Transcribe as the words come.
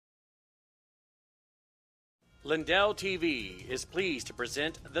Lindell TV is pleased to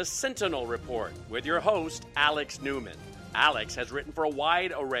present the Sentinel Report with your host, Alex Newman. Alex has written for a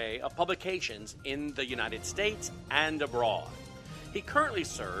wide array of publications in the United States and abroad. He currently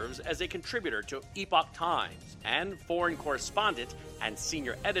serves as a contributor to Epoch Times and foreign correspondent and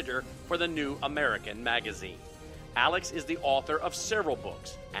senior editor for the New American magazine. Alex is the author of several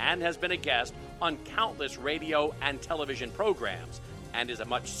books and has been a guest on countless radio and television programs and is a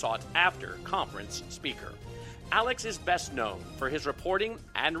much sought-after conference speaker. Alex is best known for his reporting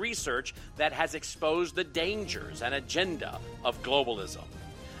and research that has exposed the dangers and agenda of globalism.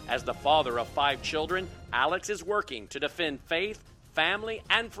 As the father of 5 children, Alex is working to defend faith, family,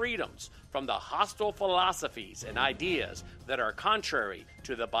 and freedoms from the hostile philosophies and ideas that are contrary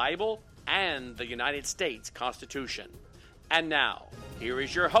to the Bible and the United States Constitution. And now, here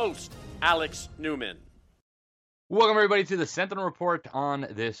is your host, Alex Newman. Welcome, everybody, to the Sentinel Report on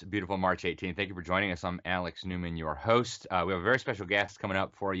this beautiful March 18th. Thank you for joining us. I'm Alex Newman, your host. We have a very special guest coming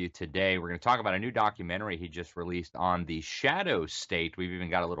up for you today. We're going to talk about a new documentary he just released on the shadow state. We've even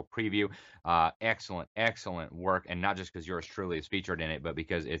got a little preview. Excellent work, and not just because yours truly is featured in it, but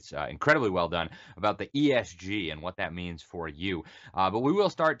because it's incredibly well done about the ESG and what that means for you. But we will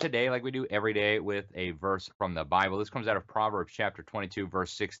start today, like we do every day, with a verse from the Bible. This comes out of Proverbs chapter 22,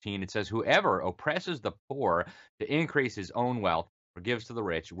 verse 16. It says, "Whoever oppresses the poor to increase his own wealth or gives to the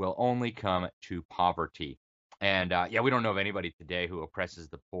rich will only come to poverty." And we don't know of anybody today who oppresses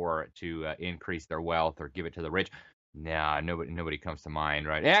the poor to increase their wealth or give it to the rich. Nah, nobody comes to mind,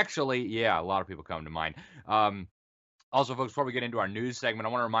 right? Actually, yeah, a lot of people come to mind. Also, folks, before we get into our news segment, I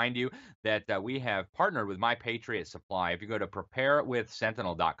want to remind you that we have partnered with My Patriot Supply. If you go to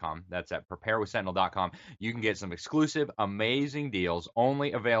preparewithsentinel.com, that's at preparewithsentinel.com, you can get some exclusive, amazing deals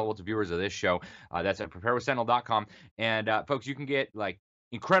only available to viewers of this show. That's at preparewithsentinel.com. And, folks, you can get, like,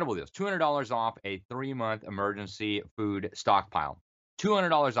 incredible deals. $200 off a 3-month emergency food stockpile.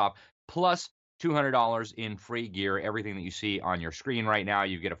 $200 off, plus $200 in free gear. Everything that you see on your screen right now,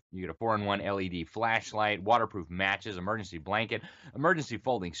 you get a 4-in-1 LED flashlight, waterproof matches, emergency blanket, emergency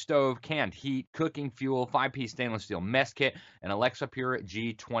folding stove, canned heat, cooking fuel, 5-piece stainless steel mess kit, an Alexa Pure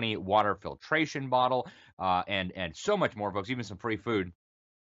G20 water filtration bottle, and so much more, folks. Even some free food.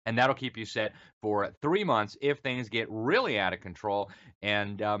 And that'll keep you set for 3 months if things get really out of control.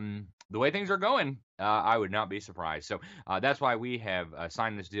 And the way things are going, I would not be surprised. So that's why we have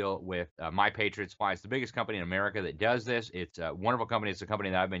signed this deal with My Patriot Supply. It's the biggest company in America that does this. It's a wonderful company. It's a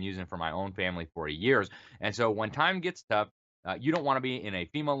company that I've been using for my own family for years. And so when time gets tough, you don't want to be in a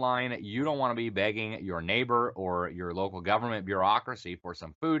FEMA line. You don't want to be begging your neighbor or your local government bureaucracy for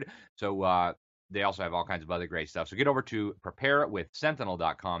some food. So they also have all kinds of other great stuff. So get over to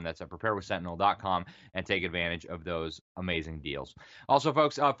preparewithsentinel.com. That's at preparewithsentinel.com, and take advantage of those amazing deals. Also,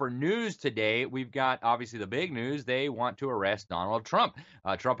 folks, for news today, we've got obviously the big news. They want to arrest Donald Trump.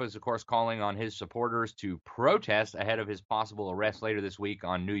 Trump is, of course, calling on his supporters to protest ahead of his possible arrest later this week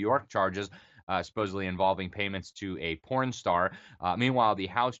on New York charges, supposedly involving payments to a porn star. Meanwhile, the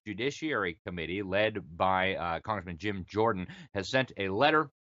House Judiciary Committee, led by Congressman Jim Jordan, has sent a letter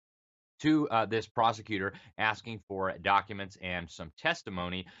to this prosecutor asking for documents and some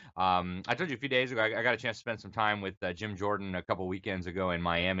testimony. I told you a few days ago, I got a chance to spend some time with Jim Jordan a couple weekends ago in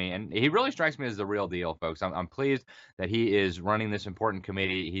Miami, and he really strikes me as the real deal, folks. I'm pleased that he is running this important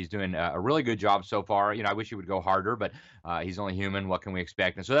committee. He's doing a really good job so far. You know, I wish he would go harder, but he's only human. What can we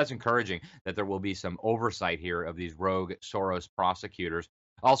expect? And so that's encouraging that there will be some oversight here of these rogue Soros prosecutors.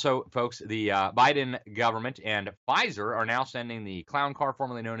 Also, folks, the Biden government and Pfizer are now sending the clown car,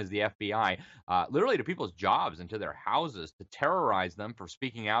 formerly known as the FBI, literally to people's jobs and to their houses to terrorize them for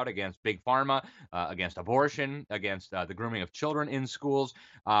speaking out against Big Pharma, against abortion, against the grooming of children in schools.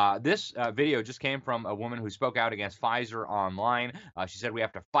 This video just came from a woman who spoke out against Pfizer online. She said, "We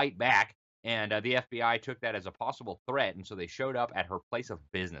have to fight back." And the FBI took that as a possible threat, and so they showed up at her place of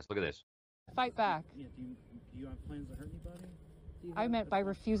business. Look at this. Fight back. Yeah, do you have plans to hurt anybody? I meant by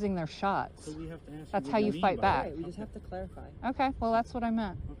refusing their shots. So we have to ask That's you how what you mean fight by back. that. Right, we just have to clarify. Okay, well, that's what I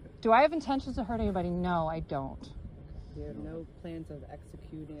meant. Okay. Do I have intentions to hurt anybody? No, I don't. We have no plans of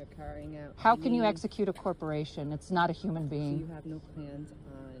executing or carrying out. How can you any- execute a corporation? It's not a human So you being. have no plans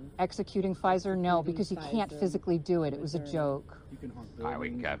on Executing Pfizer? No, executing because you can't Pfizer physically do it. It was a Moderna. joke. You can harm All right, we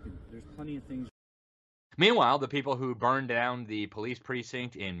buildings. can cut. There's plenty of things. Meanwhile, the people who burned down the police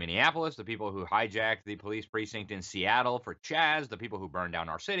precinct in Minneapolis, the people who hijacked the police precinct in Seattle for Chaz, the people who burned down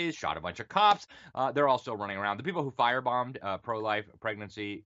our cities, shot a bunch of cops, they're all still running around. The people who firebombed pro-life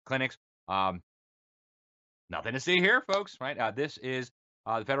pregnancy clinics, nothing to see here, folks, right? This is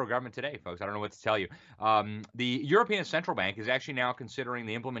The federal government today, folks. I don't know what to tell you. The European Central Bank is actually now considering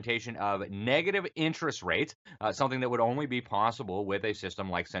the implementation of negative interest rates, something that would only be possible with a system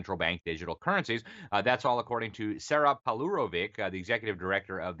like central bank digital currencies. That's all according to Sarah Palurovic, the executive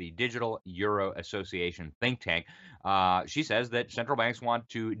director of the Digital Euro Association think tank. She says that central banks want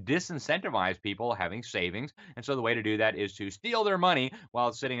to disincentivize people having savings, and so the way to do that is to steal their money while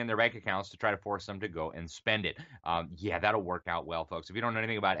it's sitting in their bank accounts to try to force them to go and spend it. Yeah, that'll work out well, folks. If you don't know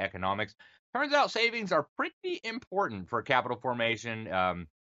anything about economics, turns out savings are pretty important for capital formation,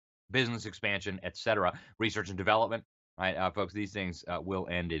 business expansion, etc., research and development. Right, folks, these things will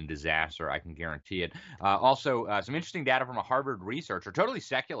end in disaster. I can guarantee it. Also, some interesting data from a Harvard researcher, totally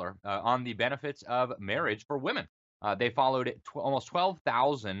secular, on the benefits of marriage for women. They followed almost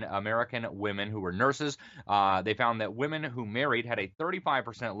 12,000 American women who were nurses. They found that women who married had a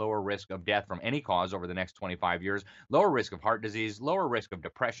 35% lower risk of death from any cause over the next 25 years, lower risk of heart disease, lower risk of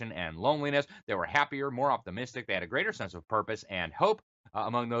depression and loneliness. They were happier, more optimistic. They had a greater sense of purpose and hope.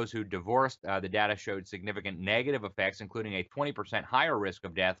 Among those who divorced, the data showed significant negative effects, including a 20% higher risk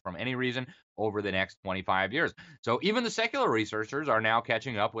of death from any reason over the next 25 years. So even the secular researchers are now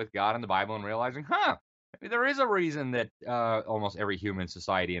catching up with God and the Bible and realizing, maybe there is a reason that almost every human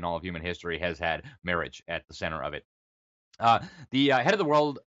society in all of human history has had marriage at the center of it. The head of the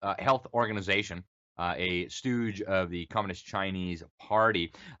World Health Organization, a stooge of the Communist Chinese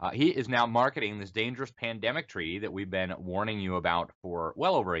Party, he is now marketing this dangerous pandemic treaty that we've been warning you about for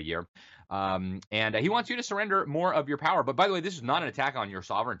well over a year. And he wants you to surrender more of your power. But by the way, this is not an attack on your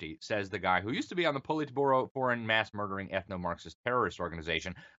sovereignty, says the guy who used to be on the Politburo foreign mass murdering ethno-Marxist terrorist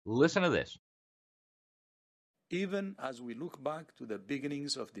organization. Listen to this. Even as we look back to the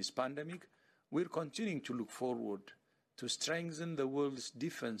beginnings of this pandemic, we're continuing to look forward to strengthen the world's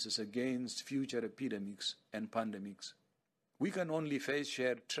defenses against future epidemics and pandemics. We can only face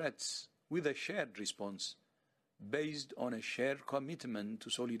shared threats with a shared response based on a shared commitment to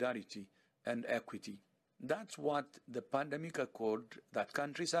solidarity and equity. That's what the pandemic accord that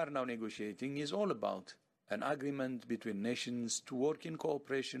countries are now negotiating is all about, an agreement between nations to work in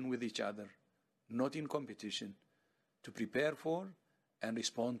cooperation with each other, not in competition, to prepare for and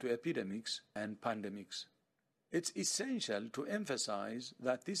respond to epidemics and pandemics. It's essential to emphasize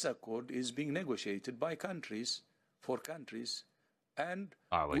that this accord is being negotiated by countries, for countries, and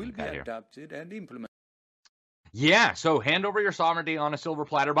will be adapted and implemented. Yeah, so hand over your sovereignty on a silver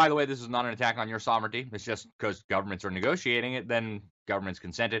platter. By the way, this is not an attack on your sovereignty. It's just because governments are negotiating it, then governments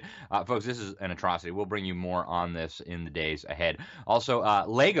consented. Folks, this is an atrocity. We'll bring you more on this in the days ahead. Also,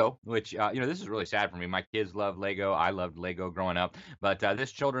 Lego, which, this is really sad for me. My kids love Lego. I loved Lego growing up. But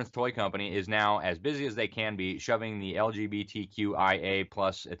this children's toy company is now as busy as they can be, shoving the LGBTQIA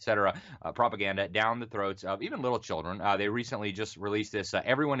plus, etc. Propaganda down the throats of even little children. They recently just released this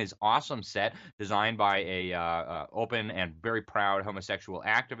Everyone is Awesome set designed by a open and very proud homosexual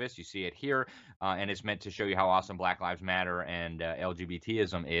activist. You see it here, and it's meant to show you how awesome Black Lives Matter and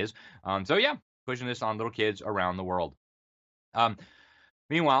LGBTism is. So yeah, pushing this on little kids around the world.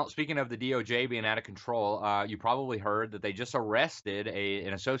 Meanwhile, speaking of the DOJ being out of control, you probably heard that they just arrested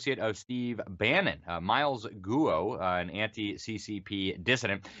an associate of Steve Bannon, Miles Guo, an anti-CCP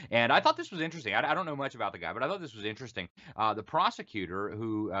dissident. And I thought this was interesting. I don't know much about the guy, but I thought this was interesting. The prosecutor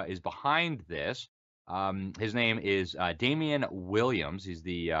who is behind this, his name is Damian Williams. He's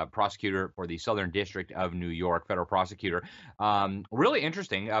the prosecutor for the Southern District of New York, federal prosecutor. Really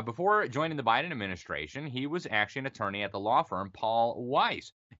interesting. Before joining the Biden administration, he was actually an attorney at the law firm Paul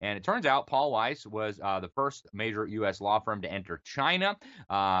Weiss. And it turns out Paul Weiss was the first major U.S. law firm to enter China.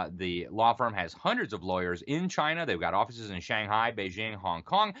 The law firm has hundreds of lawyers in China. They've got offices in Shanghai, Beijing, Hong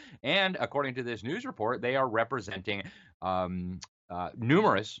Kong. And according to this news report, they are representing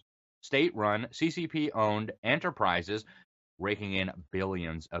numerous state-run, CCP-owned enterprises raking in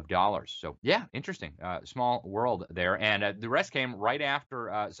billions of dollars. So, yeah, interesting. Small world there. And the rest came right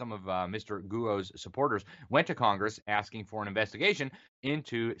after some of Mr. Guo's supporters went to Congress asking for an investigation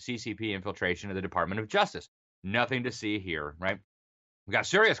into CCP infiltration of the Department of Justice. Nothing to see here, right? We got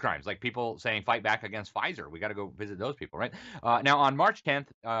serious crimes, like people saying fight back against Pfizer. We got to go visit those people, right? Now, on March 10th,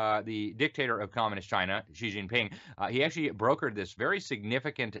 the dictator of Communist China, Xi Jinping, he actually brokered this very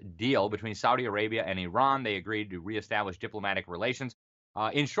significant deal between Saudi Arabia and Iran. They agreed to reestablish diplomatic relations.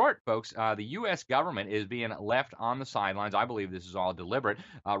 In short, folks, the U.S. government is being left on the sidelines. I believe this is all deliberate.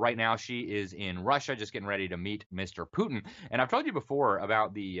 Right now, Xi is in Russia, just getting ready to meet Mr. Putin. And I've told you before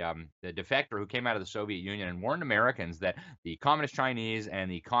about the defector who came out of the Soviet Union and warned Americans that the Communist Chinese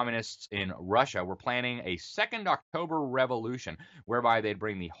and the communists in Russia were planning a second October revolution, whereby they'd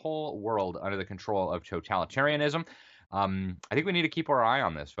bring the whole world under the control of totalitarianism. I think we need to keep our eye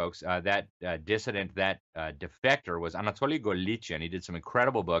on this, folks. That dissident, that defector was Anatoly Golitsyn. He did some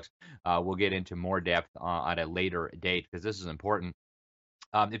incredible books. We'll get into more depth at a later date because this is important.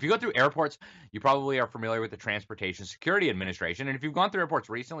 If you go through airports, you probably are familiar with the Transportation Security Administration. And if you've gone through airports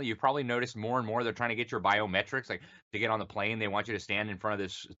recently, you've probably noticed more and more they're trying to get your biometrics. Like to get on the plane, they want you to stand in front of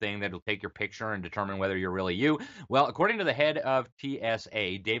this thing that'll take your picture and determine whether you're really you. Well, according to the head of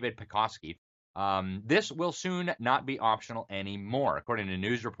TSA, David Pekoski, this will soon not be optional anymore. According to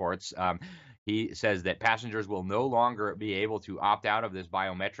news reports, he says that passengers will no longer be able to opt out of this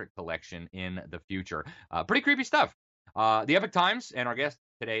biometric collection in the future. Pretty creepy stuff. The Epoch Times, and our guest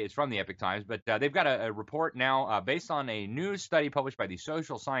today is from the Epoch Times, but they've got a report now based on a new study published by the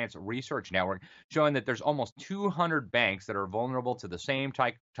Social Science Research Network showing that there's almost 200 banks that are vulnerable to the same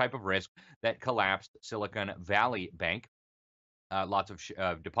type of risk that collapsed Silicon Valley Bank. Lots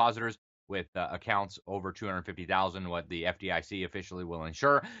of depositors with accounts over 250,000, what the FDIC officially will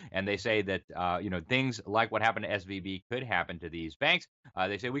insure. And they say that, things like what happened to SVB could happen to these banks.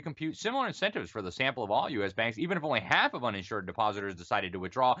 They say we compute similar incentives for the sample of all U.S. banks. Even if only half of uninsured depositors decided to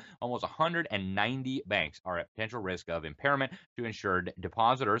withdraw, almost 190 banks are at potential risk of impairment to insured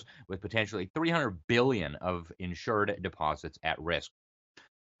depositors, with potentially 300 billion of insured deposits at risk.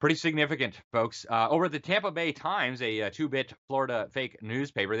 Pretty significant, folks. Over at the Tampa Bay Times, a two-bit Florida fake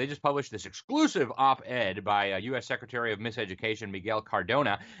newspaper, they just published this exclusive op-ed by U.S. Secretary of Miseducation Miguel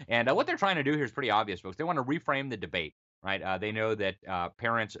Cardona. And what they're trying to do here is pretty obvious, folks. They want to reframe the debate, right? They know that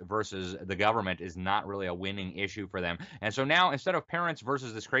parents versus the government is not really a winning issue for them. And so now, instead of parents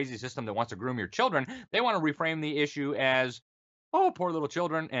versus this crazy system that wants to groom your children, they want to reframe the issue as poor little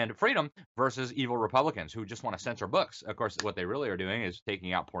children and freedom versus evil Republicans who just want to censor books. Of course, what they really are doing is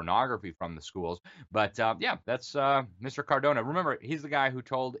taking out pornography from the schools. But that's Mr. Cardona. Remember, he's the guy who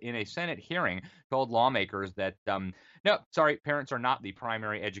in a Senate hearing, told lawmakers that, parents are not the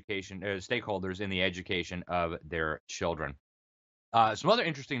primary education stakeholders in the education of their children. Some other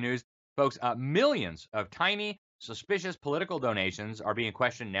interesting news, folks. Millions of tiny, suspicious political donations are being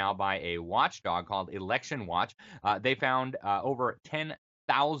questioned now by a watchdog called Election Watch. They found over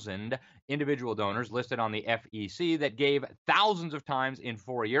 10,000 individual donors listed on the FEC that gave thousands of times in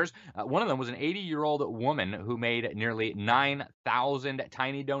 4 years. One of them was an 80-year-old woman who made nearly 9,000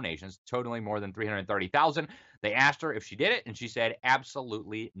 tiny donations, totaling more than 330,000. They asked her if she did it, and she said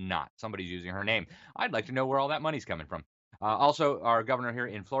absolutely not. Somebody's using her name. I'd like to know where all that money's coming from. Also, our governor here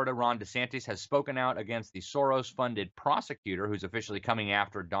in Florida, Ron DeSantis, has spoken out against the Soros-funded prosecutor who's officially coming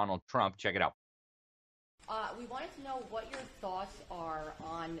after Donald Trump. Check it out. We wanted to know what your thoughts are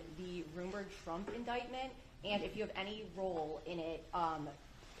on the rumored Trump indictment, and if you have any role in it.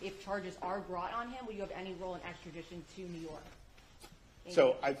 If charges are brought on him, will you have any role in extradition to New York?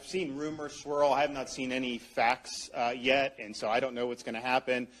 So I've seen rumors swirl. I have not seen any facts yet, and so I don't know what's going to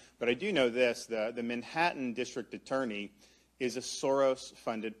happen. But I do know this. The Manhattan district attorney is a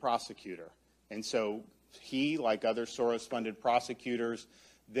Soros-funded prosecutor. And so he, like other Soros-funded prosecutors,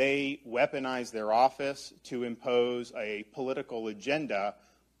 they weaponize their office to impose a political agenda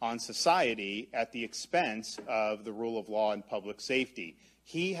on society at the expense of the rule of law and public safety.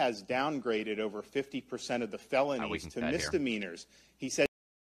 He has downgraded over 50% of the felonies to misdemeanors. He said.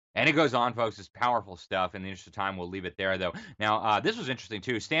 And it goes on, folks. It's powerful stuff. In the interest of time, we'll leave it there, though. Now, this was interesting,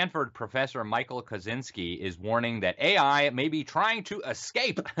 too. Stanford professor Michael Kaczynski is warning that AI may be trying to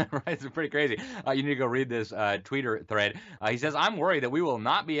escape. Right? It's pretty crazy. You need to go read this Twitter thread. He says, I'm worried that we will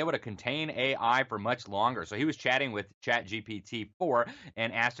not be able to contain AI for much longer. So he was chatting with ChatGPT-4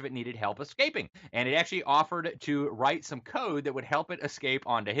 and asked if it needed help escaping. And it actually offered to write some code that would help it escape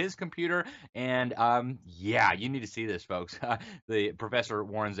onto his computer. And, you need to see this, folks. The professor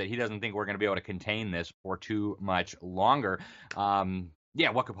warns that he doesn't think we're going to be able to contain this for too much longer.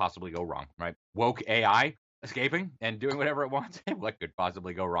 What could possibly go wrong, right? Woke AI escaping and doing whatever it wants. What could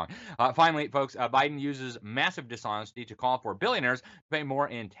possibly go wrong? Finally, folks, Biden uses massive dishonesty to call for billionaires to pay more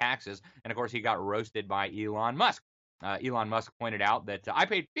in taxes. And, of course, he got roasted by Elon Musk. Elon Musk pointed out that I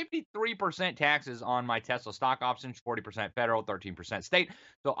paid 53% taxes on my Tesla stock options, 40% federal, 13% state.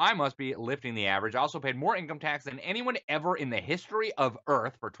 So I must be lifting the average. I also paid more income tax than anyone ever in the history of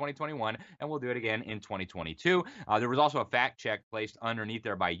Earth for 2021, and we'll do it again in 2022. There was also a fact check placed underneath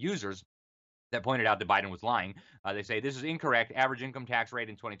there by users that pointed out that Biden was lying. They say this is incorrect. Average income tax rate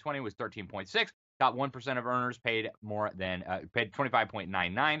in 2020 was 13.6. Top 1% of earners paid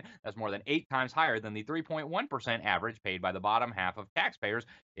 25.99. That's more than 8 times higher than the 3.1% average paid by the bottom half of taxpayers.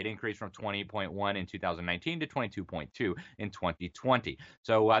 It increased from 20.1 in 2019 to 22.2 in 2020.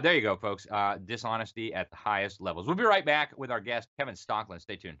 So there you go, folks. Dishonesty at the highest levels. We'll be right back with our guest, Kevin Stocklin.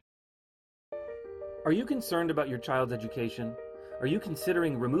 Stay tuned. Are you concerned about your child's education? Are you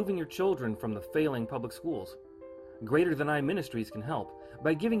considering removing your children from the failing public schools? Greater Than I Ministries can help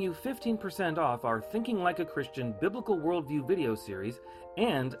by giving you 15% off our Thinking Like a Christian Biblical Worldview video series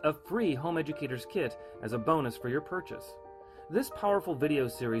and a free Home Educator's Kit as a bonus for your purchase. This powerful video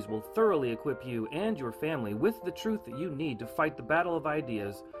series will thoroughly equip you and your family with the truth that you need to fight the battle of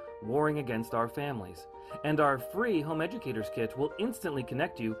ideas warring against our families. And our free Home Educator's Kit will instantly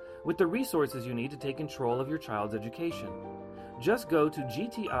connect you with the resources you need to take control of your child's education. Just go to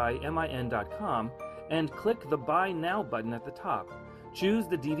gtimin.com and click the Buy Now button at the top. Choose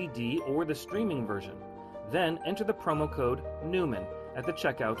the DVD or the streaming version. Then enter the promo code Newman at the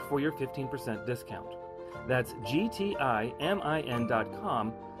checkout for your 15% discount. That's gtimin.com.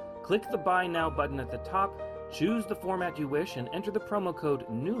 Click the Buy Now button at the top, choose the format you wish, and enter the promo code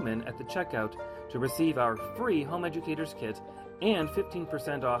Newman at the checkout to receive our free Home Educator's Kit and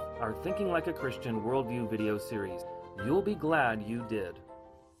 15% off our Thinking Like a Christian Worldview video series. You'll be glad you did.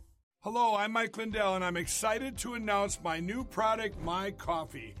 Hello, I'm Mike Lindell, and I'm excited to announce my new product, My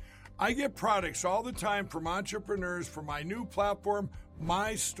Coffee. I get products all the time from entrepreneurs for my new platform,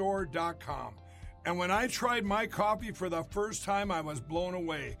 mystore.com. And when I tried My Coffee for the first time, I was blown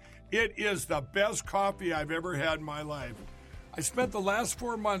away. It is the best coffee I've ever had in my life. I spent the last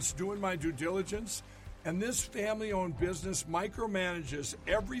 4 months doing my due diligence, and this family-owned business micromanages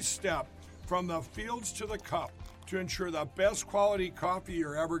every step from the fields to the cup to ensure the best quality coffee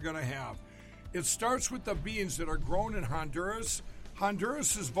you're ever going to have. It starts with the beans that are grown in Honduras.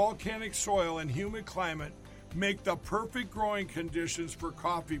 Honduras's volcanic soil and humid climate make the perfect growing conditions for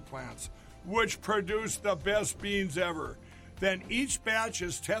coffee plants, which produce the best beans ever. Then each batch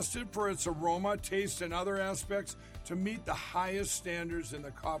is tested for its aroma, taste, and other aspects to meet the highest standards in the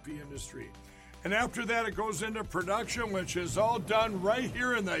coffee industry. And after that, it goes into production, which is all done right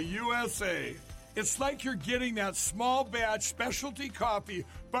here in the USA. It's like you're getting that small batch specialty coffee,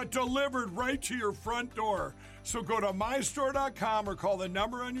 but delivered right to your front door. So go to mystore.com or call the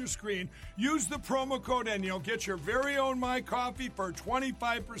number on your screen. Use the promo code and you'll get your very own My Coffee for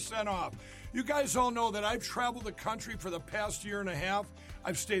 25% off. You guys all know that I've traveled the country for the past year and a half.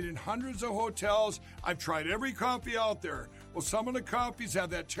 I've stayed in hundreds of hotels. I've tried every coffee out there. Well, some of the coffees have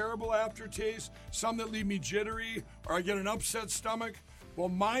that terrible aftertaste, some that leave me jittery, or I get an upset stomach. Well,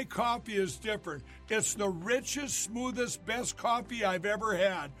 My Coffee is different. It's the richest, smoothest, best coffee I've ever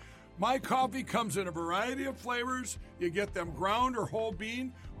had. My Coffee comes in a variety of flavors. You get them ground or whole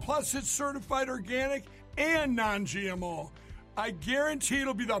bean. Plus, it's certified organic and non-GMO. I guarantee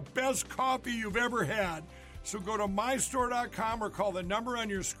it'll be the best coffee you've ever had. So go to mystore.com or call the number on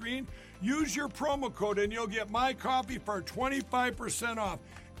your screen. Use your promo code and you'll get My Coffee for 25% off.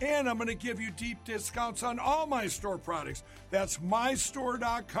 And I'm going to give you deep discounts on all my store products. That's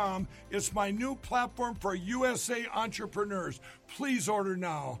mystore.com. It's my new platform for USA entrepreneurs. Please order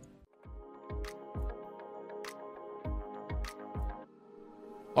now.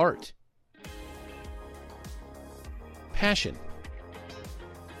 Art. Passion.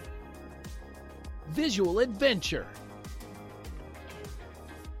 Visual adventure.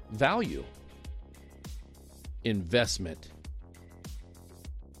 Value. Investment.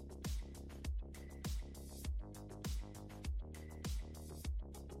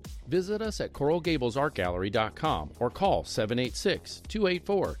 Visit us at CoralGablesArtGallery.com or call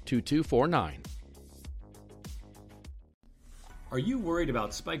 786-284-2249. Are you worried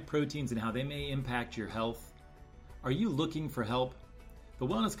about spike proteins and how they may impact your health? Are you looking for help? The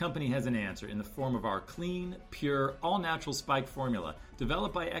Wellness Company has an answer in the form of our clean, pure, all-natural spike formula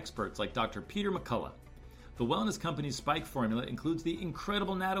developed by experts like Dr. Peter McCullough. The Wellness Company's spike formula includes the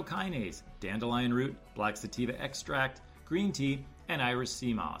incredible nattokinase, dandelion root, black sativa extract, green tea, and Irish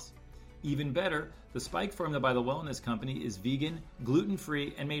sea moss. Even better, the spike formula by the Wellness Company is vegan,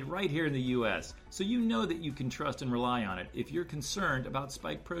 gluten-free, and made right here in the U.S., so you know that you can trust and rely on it if you're concerned about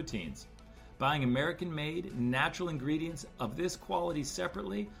spike proteins. Buying American-made, natural ingredients of this quality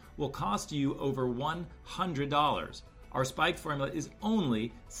separately will cost you over $100. Our spike formula is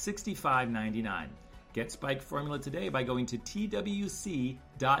only $65.99. Get spike formula today by going to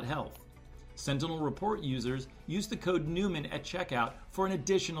twc.health. Sentinel Report users use the code Newman at checkout for an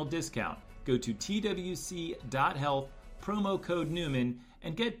additional discount. Go to twc.health, promo code Newman,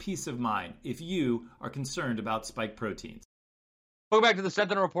 and get peace of mind if you are concerned about spike proteins. Welcome back to the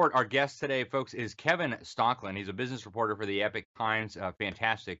Sentinel Report. Our guest today, folks, is Kevin Stocklin. He's a business reporter for the Epoch Times, a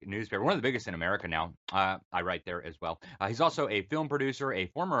fantastic newspaper, one of the biggest in America now. I write there as well. He's also a film producer, a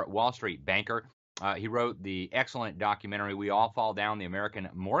former Wall Street banker. He wrote the excellent documentary, We All Fall Down, the American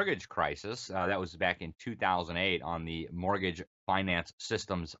Mortgage Crisis. That was back in 2008 on the mortgage finance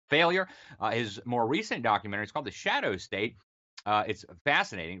system's failure. His more recent documentary is called The Shadow State. It's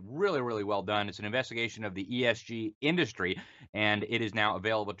fascinating, really, really well done. It's an investigation of the ESG industry, and it is now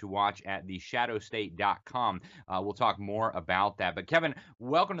available to watch at theshadowstate.com. We'll talk more about that. But Kevin,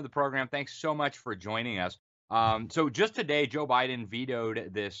 welcome to the program. Thanks so much for joining us. So just today, Joe Biden vetoed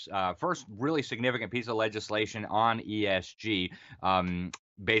this first really significant piece of legislation on ESG.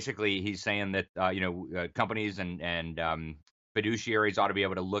 Basically, he's saying that companies and fiduciaries ought to be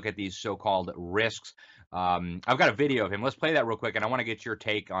able to look at these so-called risks. I've got a video of him. Let's play that real quick, and I want to get your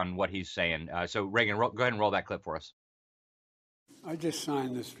take on what he's saying. So Reagan, go ahead and roll that clip for us. I just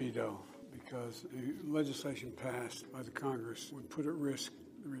signed this veto because the legislation passed by the Congress would put at risk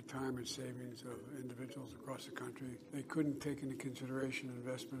the retirement savings of individuals across the country. They couldn't take into consideration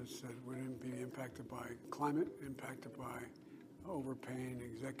investments that wouldn't be impacted by climate, impacted by overpaying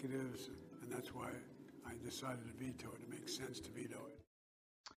executives, and that's why I decided to veto it. It makes sense to veto it.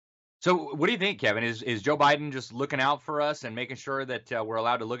 So what do you think, Kevin? Is Joe Biden just looking out for us and making sure that we're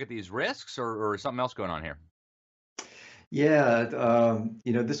allowed to look at these risks, or something else going on here? Yeah,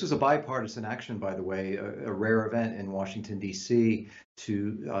 this was a bipartisan action, by the way, a rare event in Washington, D.C.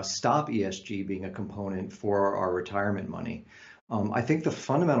 to stop ESG being a component for our retirement money. I think the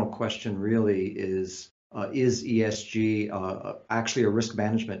fundamental question really is ESG actually a risk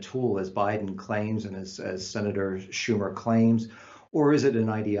management tool, as Biden claims and as Senator Schumer claims, or is it an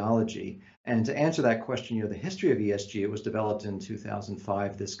ideology? And to answer that question, the history of ESG, it was developed in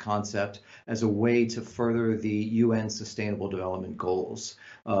 2005, this concept, as a way to further the UN Sustainable Development Goals.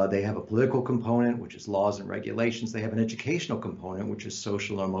 They have a political component, which is laws and regulations. They have an educational component, which is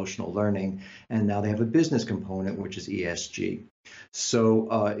social and emotional learning. And now they have a business component, which is ESG. So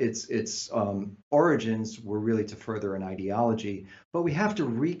its origins were really to further an ideology, but we have to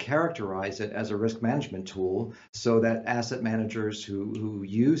re-characterize it as a risk management tool so that asset managers who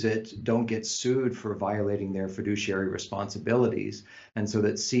use it don't get sued for violating their fiduciary responsibilities, and so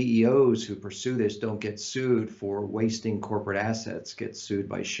that CEOs who pursue this don't get sued for wasting corporate assets, get sued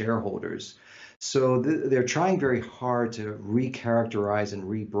by shareholders. So they're trying very hard to recharacterize and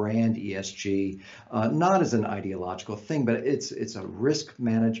rebrand ESG, not as an ideological thing, but it's a risk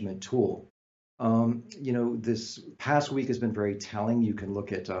management tool. This past week has been very telling. You can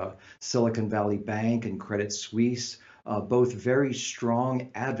look at Silicon Valley Bank and Credit Suisse, both very strong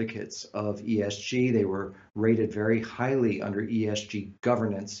advocates of ESG. They were rated very highly under ESG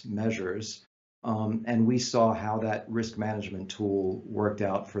governance measures. And we saw how that risk management tool worked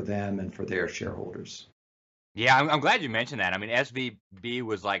out for them and for their shareholders. Yeah, I'm glad you mentioned that. I mean, SVB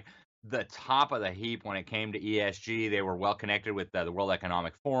was like the top of the heap when it came to ESG. They were well connected with the World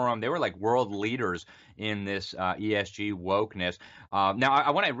Economic Forum. They were like world leaders in this ESG wokeness. Now, I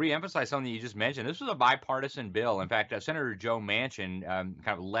want to reemphasize something you just mentioned. This was a bipartisan bill. In fact, Senator Joe Manchin, kind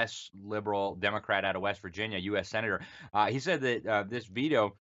of less liberal Democrat out of West Virginia, U.S. Senator, he said that this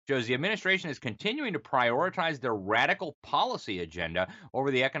veto shows the administration is continuing to prioritize their radical policy agenda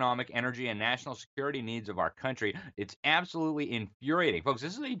over the economic, energy, and national security needs of our country. It's absolutely infuriating. Folks,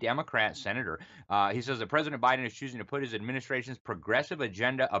 this is a Democrat senator. He says that President Biden is choosing to put his administration's progressive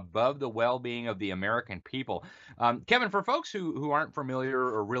agenda above the well-being of the American people. Kevin, for folks who aren't familiar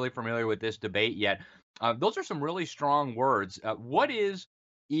or really familiar with this debate yet, those are some really strong words. What is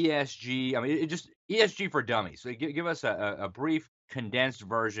ESG? I mean, just ESG for dummies. So give us a brief, condensed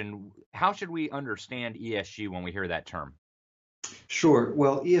version. How should we understand ESG when we hear that term? Sure.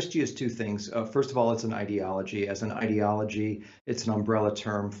 Well, ESG is two things. First of all, it's an ideology. As an ideology, it's an umbrella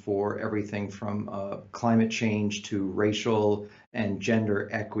term for everything from climate change to racial and gender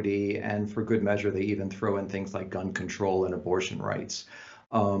equity. And for good measure, they even throw in things like gun control and abortion rights.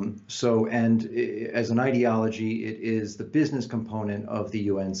 As an ideology, it is the business component of the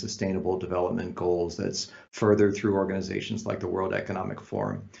UN Sustainable Development Goals that's furthered through organizations like the World Economic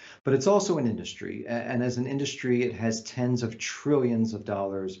Forum. But it's also an industry, and as an industry, it has tens of trillions of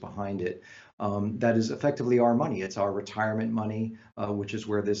dollars behind it. That is effectively our money. It's our retirement money, which is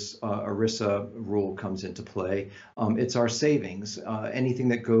where this ERISA rule comes into play. It's our savings. Anything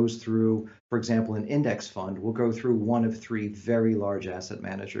that goes through, for example, an index fund will go through one of three very large asset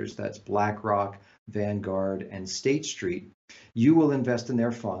managers. That's BlackRock, Vanguard, and State Street. You will invest in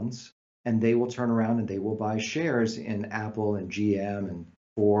their funds, and they will turn around and they will buy shares in Apple and GM and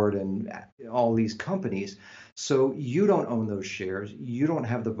Ford and all these companies. So you don't own those shares. You don't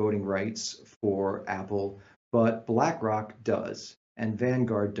have the voting rights for Apple, but BlackRock does. and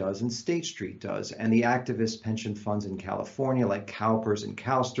Vanguard does, and State Street does, and the activist pension funds in California, like CalPERS and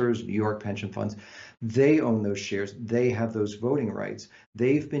CalSTRS, New York pension funds, they own those shares. They have those voting rights.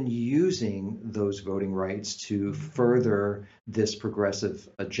 They've been using those voting rights to further this progressive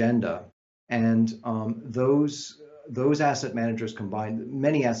agenda. And those asset managers combined,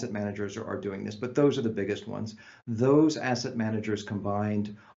 many asset managers are doing this, but those are the biggest ones. Those asset managers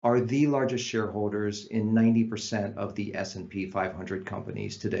combined are the largest shareholders in 90% of the S&P 500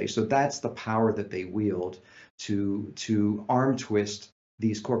 companies today. So that's the power that they wield to arm twist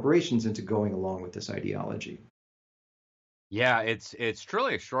these corporations into going along with this ideology. Yeah, it's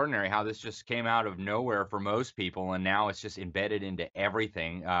truly extraordinary how this just came out of nowhere for most people, and now it's just embedded into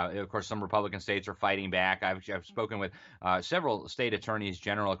everything. Of course, some Republican states are fighting back. I've spoken with several state attorneys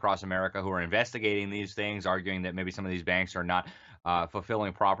general across America who are investigating these things, arguing that maybe some of these banks are not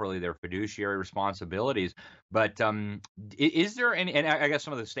fulfilling properly their fiduciary responsibilities. But is there any, and I guess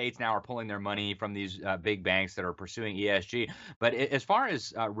some of the states now are pulling their money from these big banks that are pursuing ESG. But as far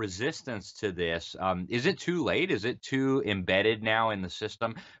as resistance to this, is it too late? Is it too embedded now in the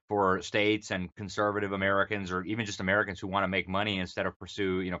system for states and conservative Americans, or even just Americans who want to make money instead of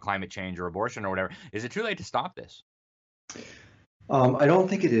pursue, climate change or abortion or whatever? Is it too late to stop this? I don't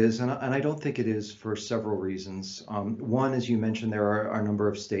think it is, and I don't think it is for several reasons. One, as you mentioned, there are a number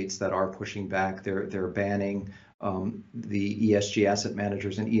of states that are pushing back. They're banning the ESG asset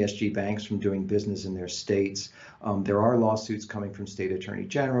managers and ESG banks from doing business in their states. There are lawsuits coming from state attorney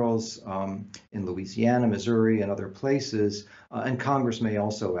generals in Louisiana, Missouri, and other places, and Congress may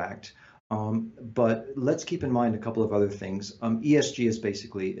also act. But let's keep in mind a couple of other things. ESG is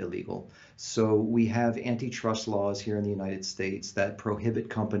basically illegal. So we have antitrust laws here in the United States that prohibit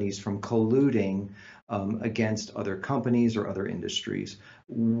companies from colluding against other companies or other industries.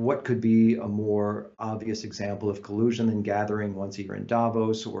 What could be a more obvious example of collusion than gathering once a year in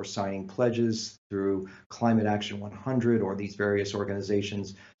Davos or signing pledges through Climate Action 100 or these various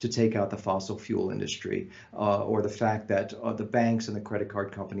organizations to take out the fossil fuel industry, or the fact that the banks and the credit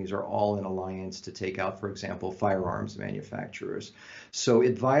card companies are all in alliance to take out, for example, firearms manufacturers. So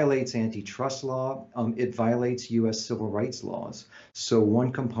it violates antitrust law. It violates U.S. civil rights laws. So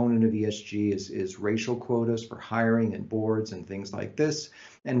one component of ESG is racial quotas for hiring and boards and things like this.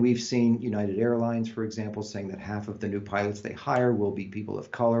 And we've seen United Airlines, for example, saying that half of the new pilots they hire will be people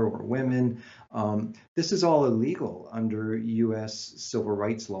of color or women. This is all illegal under U.S. civil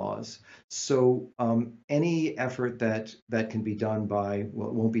rights laws. So any effort that can be done by, well,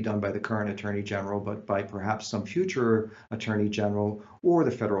 it won't be done by the current Attorney General, but by perhaps some future Attorney General or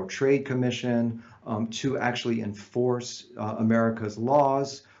the Federal Trade Commission to actually enforce America's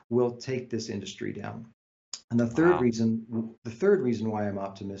laws will take this industry down. And the third reason why I'm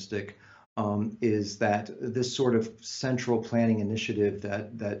optimistic is that this sort of central planning initiative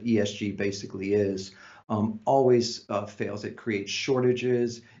that ESG basically is always fails. It creates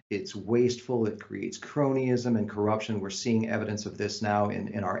shortages, it's wasteful, it creates cronyism and corruption. We're seeing evidence of this now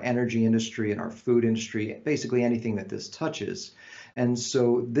in our energy industry, in our food industry, basically anything that this touches. And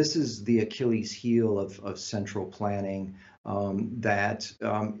so this is the Achilles heel of central planning, that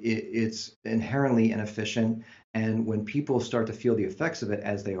it's inherently inefficient. And when people start to feel the effects of it,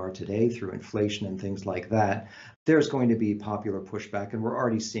 as they are today through inflation and things like that, there's going to be popular pushback. And we're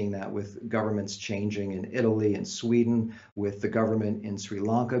already seeing that with governments changing in Italy and Sweden, with the government in Sri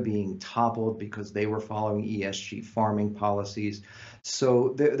Lanka being toppled because they were following ESG farming policies.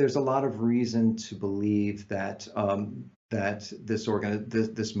 So there's a lot of reason to believe that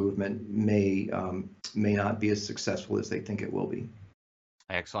this movement may not be as successful as they think it will be.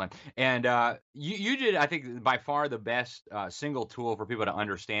 Excellent. And you did, I think, by far the best single tool for people to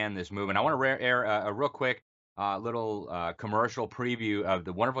understand this movement. I want to air a real quick little commercial preview of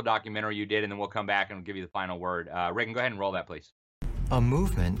the wonderful documentary you did, and then we'll come back and give you the final word. Reagan, go ahead and roll that, please. A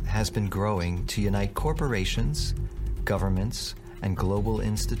movement has been growing to unite corporations, governments, and global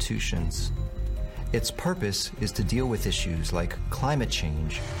institutions. Its purpose is to deal with issues like climate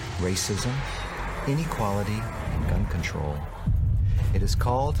change, racism, inequality, and gun control. It is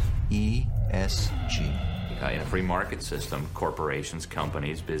called ESG. In a free market system, corporations,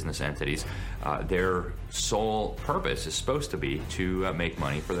 companies, business entities, their sole purpose is supposed to be to make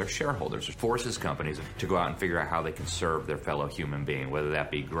money for their shareholders. It forces companies to go out and figure out how they can serve their fellow human being, whether that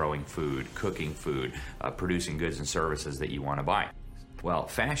be growing food, cooking food, producing goods and services that you want to buy. Well,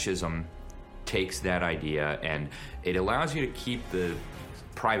 fascism takes that idea and it allows you to keep the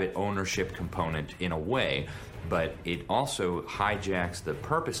private ownership component in a way, but it also hijacks the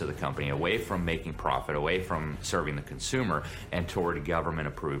purpose of the company away from making profit, away from serving the consumer, and toward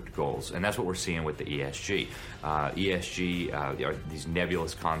government-approved goals. And that's what we're seeing with the ESG. ESG, are these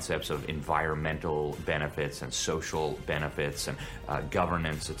nebulous concepts of environmental benefits and social benefits and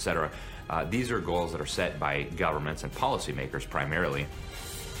governance, et cetera. These are goals that are set by governments and policymakers primarily.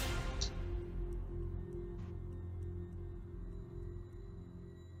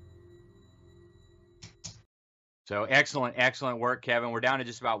 So excellent work, Kevin. We're down to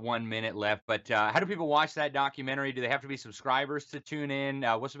just about 1 minute left, but how do people watch that documentary? Do they have to be subscribers to tune in?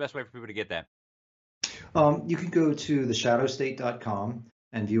 What's the best way for people to get that? You can go to theshadowstate.com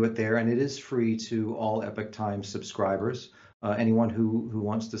and view it there, and it is free to all Epoch Times subscribers. Anyone who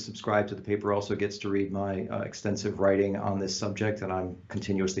wants to subscribe to the paper also gets to read my extensive writing on this subject, and I'm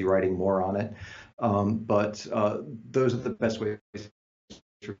continuously writing more on it. But those are the best ways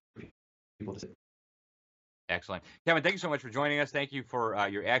for people to. Excellent. Kevin, thank you so much for joining us. Thank you for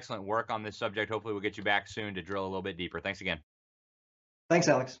your excellent work on this subject. Hopefully we'll get you back soon to drill a little bit deeper. Thanks again. Thanks,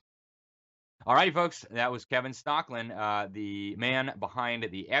 Alex. All righty, folks. That was Kevin Stocklin, the man behind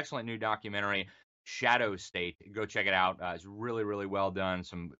the excellent new documentary, Shadow State. Go check it out. It's really, really well done.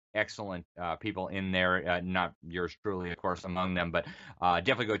 Some excellent people in there. Not yours truly, of course, among them, but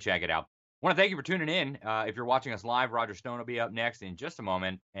definitely go check it out. I want to thank you for tuning in. If you're watching us live, Roger Stone will be up next in just a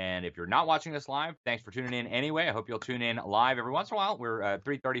moment. And if you're not watching us live, thanks for tuning in anyway. I hope you'll tune in live every once in a while. We're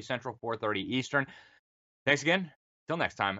 3:30 Central, 4:30 Eastern. Thanks again. Till next time.